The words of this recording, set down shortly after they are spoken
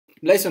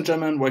Ladies and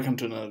gentlemen, welcome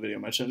to another video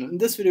on my channel. In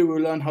this video we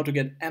will learn how to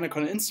get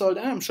Anaconda installed,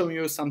 and I'm showing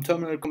you some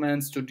terminal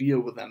commands to deal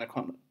with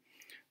Anaconda.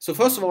 So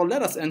first of all,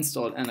 let us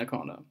install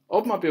Anaconda.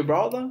 Open up your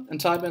browser and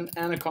type in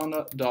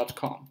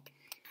anaconda.com.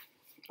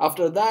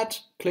 After that,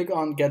 click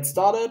on Get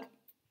Started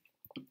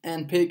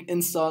and pick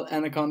Install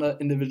Anaconda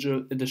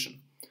Individual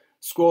Edition.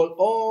 Scroll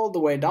all the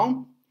way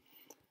down,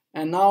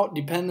 and now,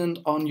 dependent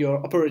on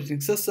your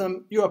operating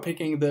system, you are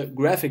picking the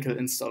graphical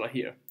installer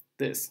here,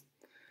 this.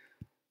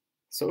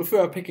 So if we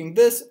are picking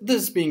this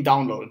is being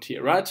downloaded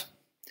here, right?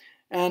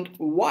 And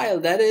while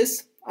that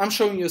is, I'm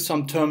showing you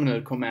some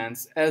terminal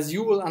commands, as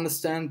you will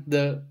understand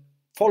the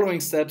following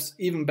steps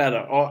even better,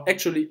 or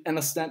actually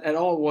understand at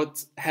all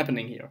what's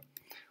happening here.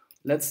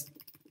 Let's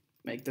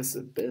make this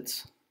a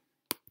bit,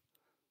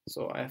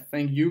 so I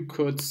think you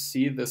could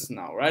see this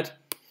now, right?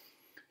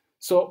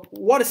 So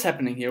what is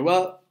happening here?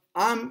 Well,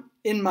 I'm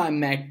in my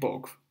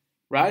MacBook,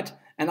 right?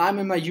 And I'm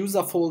in my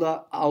user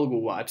folder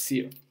algo vibes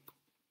here.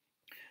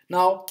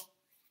 Now,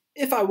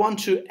 if I want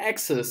to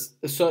access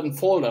a certain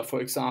folder, for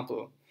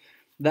example,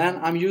 then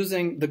I'm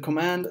using the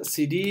command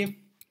cd,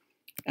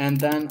 and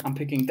then I'm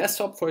picking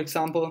desktop, for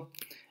example,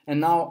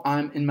 and now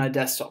I'm in my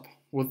desktop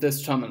with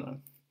this terminal.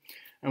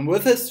 And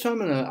with this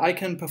terminal, I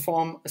can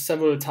perform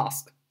several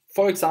tasks.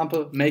 For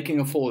example,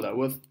 making a folder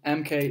with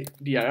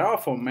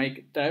mkdir for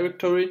make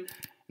directory,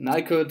 and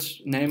I could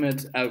name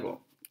it algo.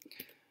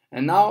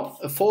 And now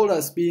a folder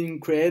is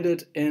being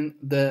created in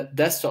the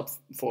desktop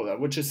folder,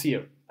 which is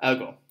here,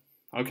 algo.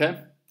 Okay?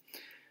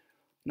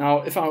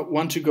 Now, if I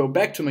want to go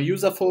back to my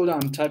user folder,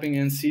 I'm typing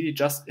in cd,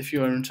 just if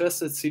you are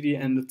interested, cd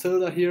and the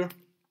tilde here,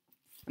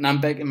 and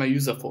I'm back in my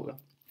user folder.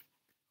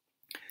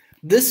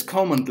 This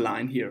command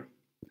line here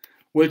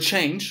will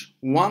change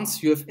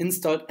once you have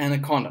installed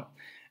Anaconda.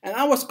 And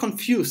I was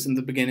confused in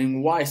the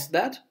beginning, why is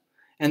that?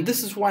 And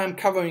this is why I'm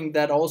covering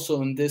that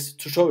also in this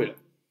tutorial.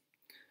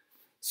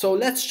 So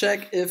let's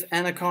check if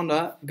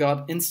Anaconda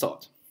got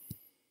installed.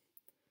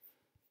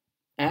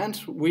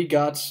 And we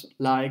got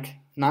like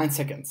 9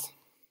 seconds.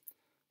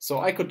 So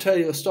I could tell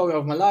you a story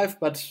of my life,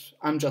 but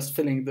I'm just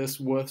filling this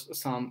with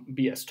some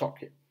BS talk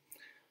here.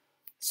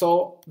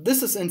 So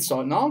this is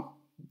installed now.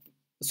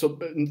 So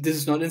this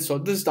is not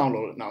installed, this is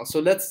downloaded now.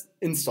 So let's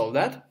install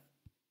that.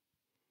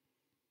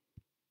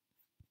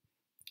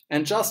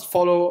 And just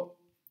follow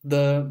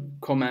the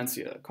commands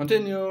here.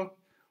 Continue,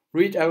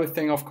 read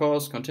everything, of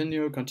course,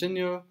 continue,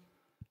 continue,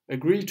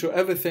 agree to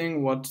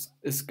everything what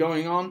is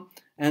going on,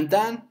 and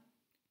then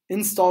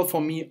install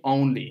for me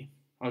only,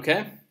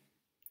 okay?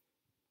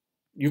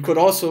 You could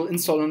also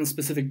install on a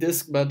specific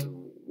disk, but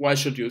why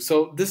should you?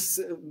 So this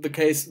is the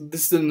case,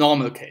 this is the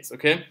normal case,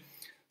 okay?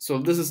 So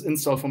this is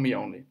install for me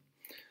only.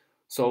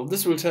 So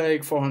this will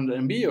take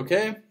 400 MB,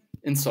 okay?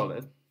 Install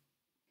it.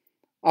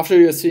 After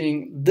you're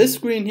seeing this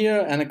screen here,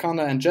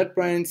 Anaconda and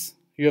JetBrains,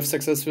 you have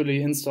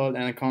successfully installed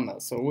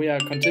Anaconda. So we are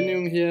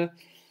continuing here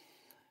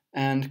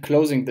and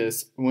closing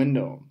this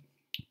window.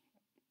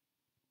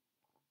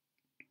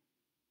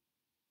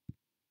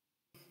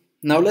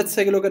 Now let's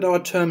take a look at our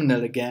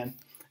terminal again.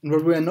 And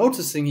what we are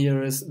noticing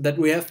here is that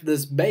we have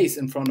this base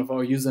in front of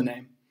our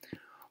username.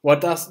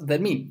 What does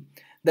that mean?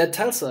 That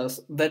tells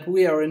us that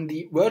we are in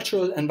the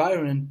virtual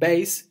environment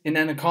base in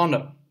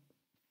Anaconda.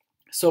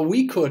 So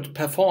we could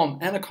perform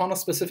Anaconda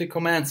specific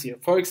commands here.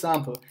 For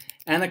example,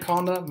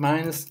 Anaconda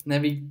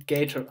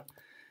 -navigator.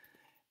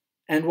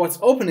 And what's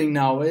opening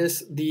now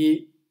is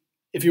the,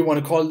 if you want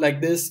to call it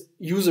like this,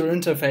 user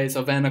interface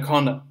of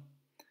Anaconda.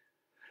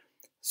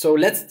 So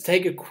let's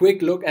take a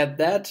quick look at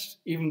that,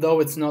 even though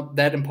it's not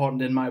that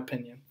important in my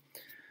opinion.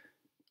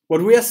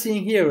 What we are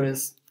seeing here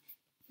is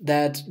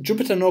that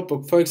Jupyter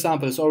Notebook, for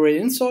example, is already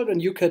installed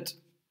and you could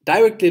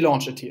directly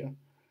launch it here.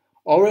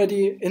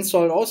 Already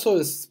installed also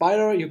is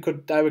Spider, you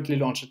could directly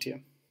launch it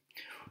here.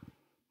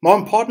 More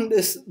important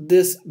is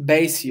this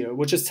base here,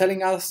 which is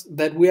telling us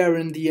that we are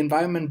in the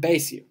environment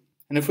base here.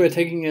 And if we're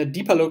taking a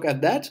deeper look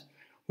at that,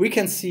 we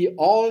can see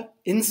all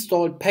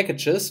installed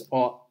packages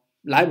or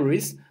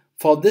libraries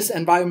for this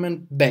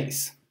environment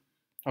base.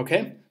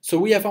 Okay, so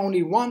we have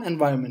only one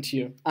environment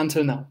here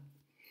until now.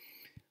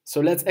 So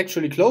let's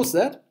actually close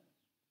that.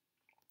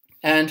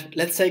 And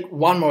let's take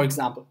one more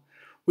example.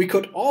 We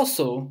could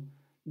also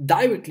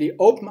directly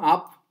open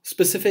up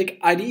specific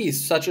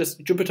IDEs, such as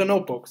Jupyter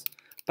Notebooks,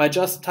 by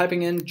just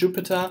typing in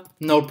Jupyter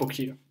Notebook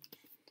here.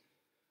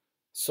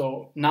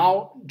 So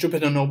now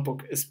Jupyter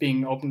Notebook is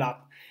being opened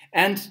up,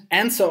 and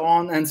so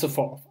on and so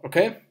forth,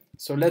 okay?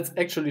 So let's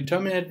actually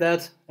terminate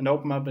that and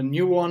open up a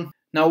new one.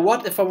 Now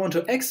what if I want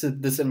to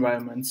exit this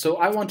environment? So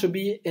I want to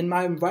be in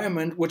my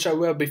environment which I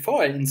were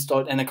before I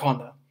installed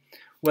Anaconda.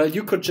 Well,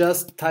 you could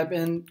just type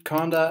in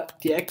conda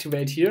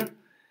deactivate here,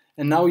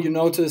 and now you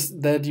notice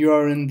that you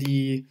are in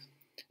the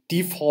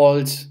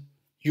default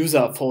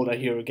user folder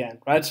here again,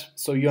 right?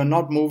 So you're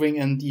not moving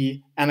in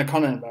the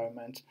Anaconda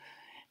environment.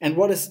 And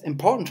what is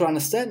important to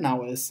understand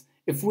now is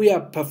if we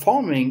are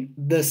performing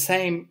the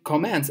same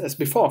commands as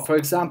before, for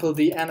example,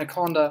 the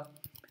Anaconda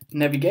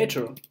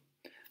navigator,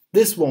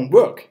 this won't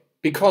work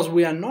because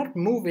we are not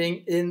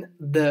moving in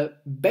the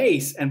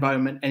base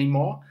environment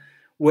anymore.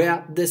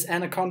 where this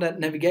Anaconda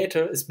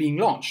navigator is being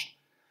launched.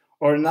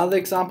 Or another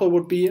example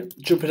would be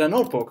Jupyter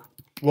Notebook.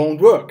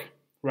 Won't work,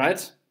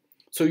 right?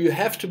 So you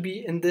have to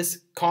be in this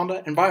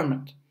conda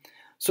environment.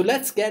 So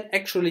let's get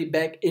actually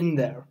back in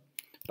there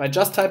by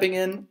just typing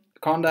in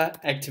conda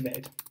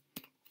activate.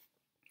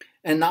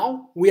 And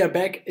now we are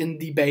back in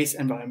the base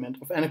environment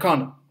of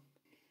Anaconda.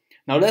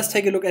 Now let's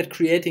take a look at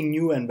creating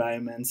new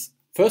environments.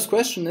 First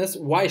question is,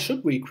 why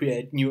should we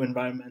create new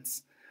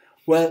environments?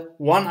 Well,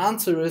 one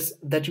answer is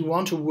that you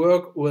want to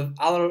work with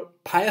other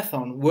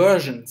Python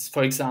versions,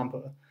 for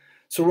example.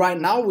 So right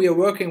now we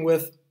are working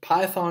with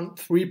Python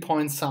 3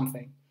 point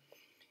something.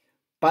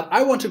 But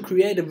I want to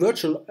create a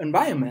virtual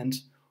environment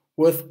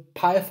with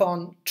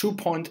Python 2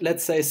 point,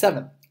 let's say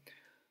 7.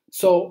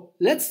 So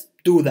let's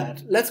do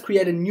that. Let's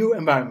create a new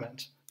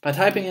environment by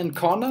typing in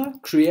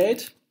conda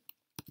create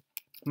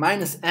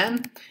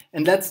 -n,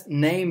 and let's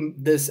name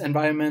this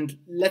environment.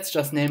 Let's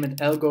just name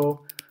it algo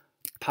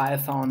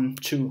Python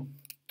 2.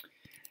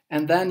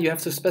 And then you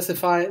have to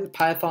specify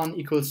Python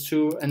equals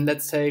 2, and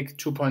let's take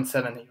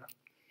 2.7 here.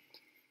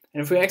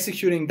 And if we're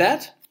executing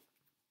that,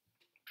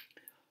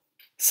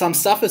 some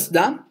stuff is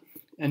done,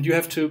 and you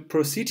have to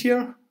proceed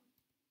here.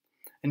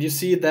 And you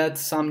see that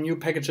some new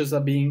packages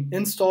are being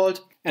installed.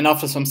 And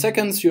after some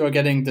seconds, you are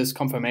getting this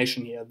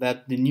confirmation here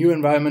that the new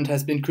environment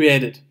has been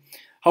created.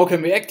 How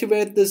can we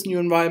activate this new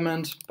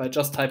environment? By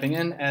just typing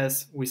in,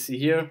 as we see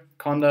here,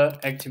 conda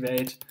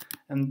activate,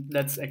 and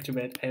let's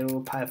activate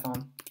algo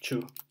Python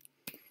 2.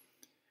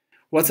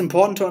 What's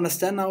important to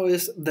understand now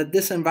is that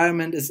this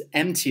environment is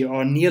empty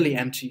or nearly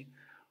empty.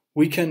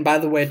 We can, by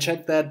the way,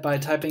 check that by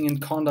typing in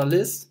conda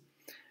list,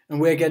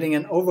 and we're getting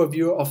an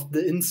overview of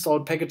the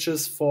installed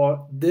packages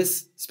for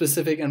this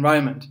specific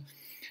environment.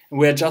 And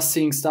we're just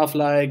seeing stuff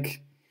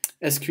like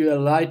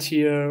SQLite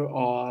here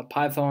or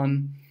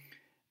Python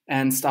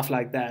and stuff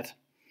like that.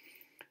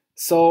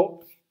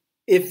 So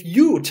if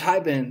you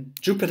type in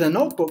Jupyter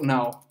Notebook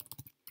now,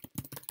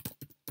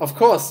 of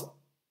course,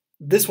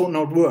 this will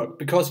not work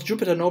because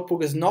Jupyter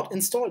Notebook is not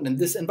installed in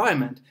this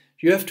environment.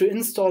 You have to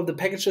install the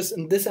packages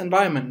in this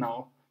environment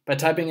now by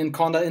typing in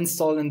conda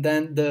install and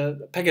then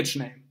the package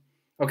name.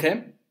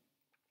 Okay?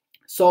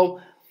 So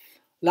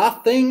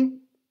last thing,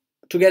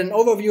 to get an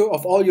overview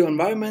of all your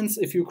environments,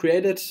 if you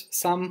created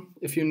some,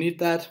 if you need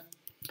that,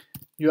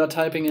 you are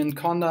typing in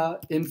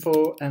conda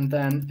info and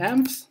then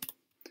amps.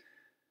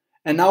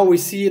 And now we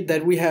see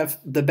that we have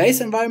the base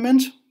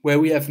environment where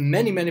we have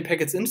many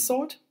packets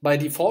installed by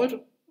default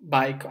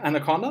by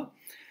Anaconda.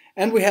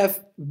 And we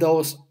have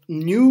this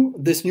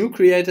new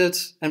created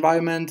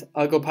environment,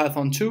 algo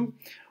Python 2,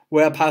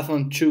 where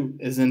Python 2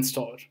 is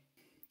installed.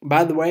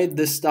 By the way,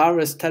 this star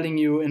is telling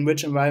you in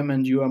which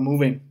environment you are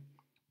moving.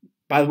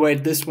 By the way,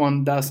 this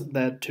one does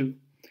that too.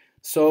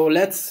 So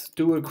let's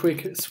do a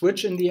quick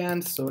switch in the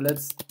end. So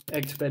let's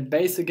activate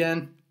base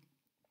again.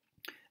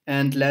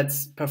 And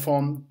let's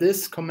perform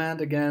this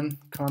command again,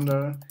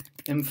 conda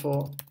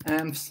info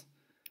amps.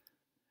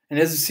 And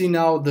as you see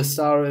now, the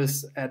star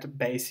is at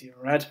base here,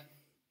 right?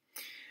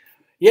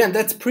 Yeah, and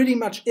that's pretty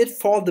much it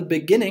for the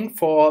beginning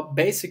for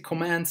basic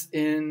commands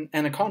in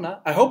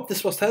Anaconda. I hope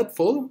this was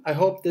helpful. I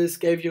hope this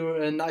gave you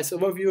a nice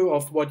overview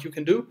of what you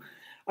can do.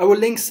 I will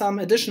link some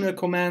additional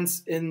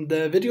commands in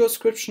the video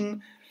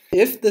description.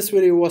 If this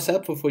video was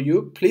helpful for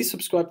you, please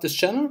subscribe to this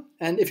channel.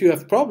 And if you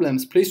have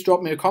problems, please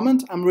drop me a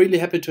comment. I'm really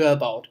happy to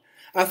help out.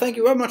 I thank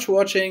you very much for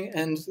watching,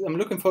 and I'm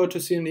looking forward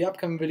to seeing the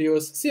upcoming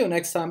videos. See you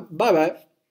next time. Bye bye.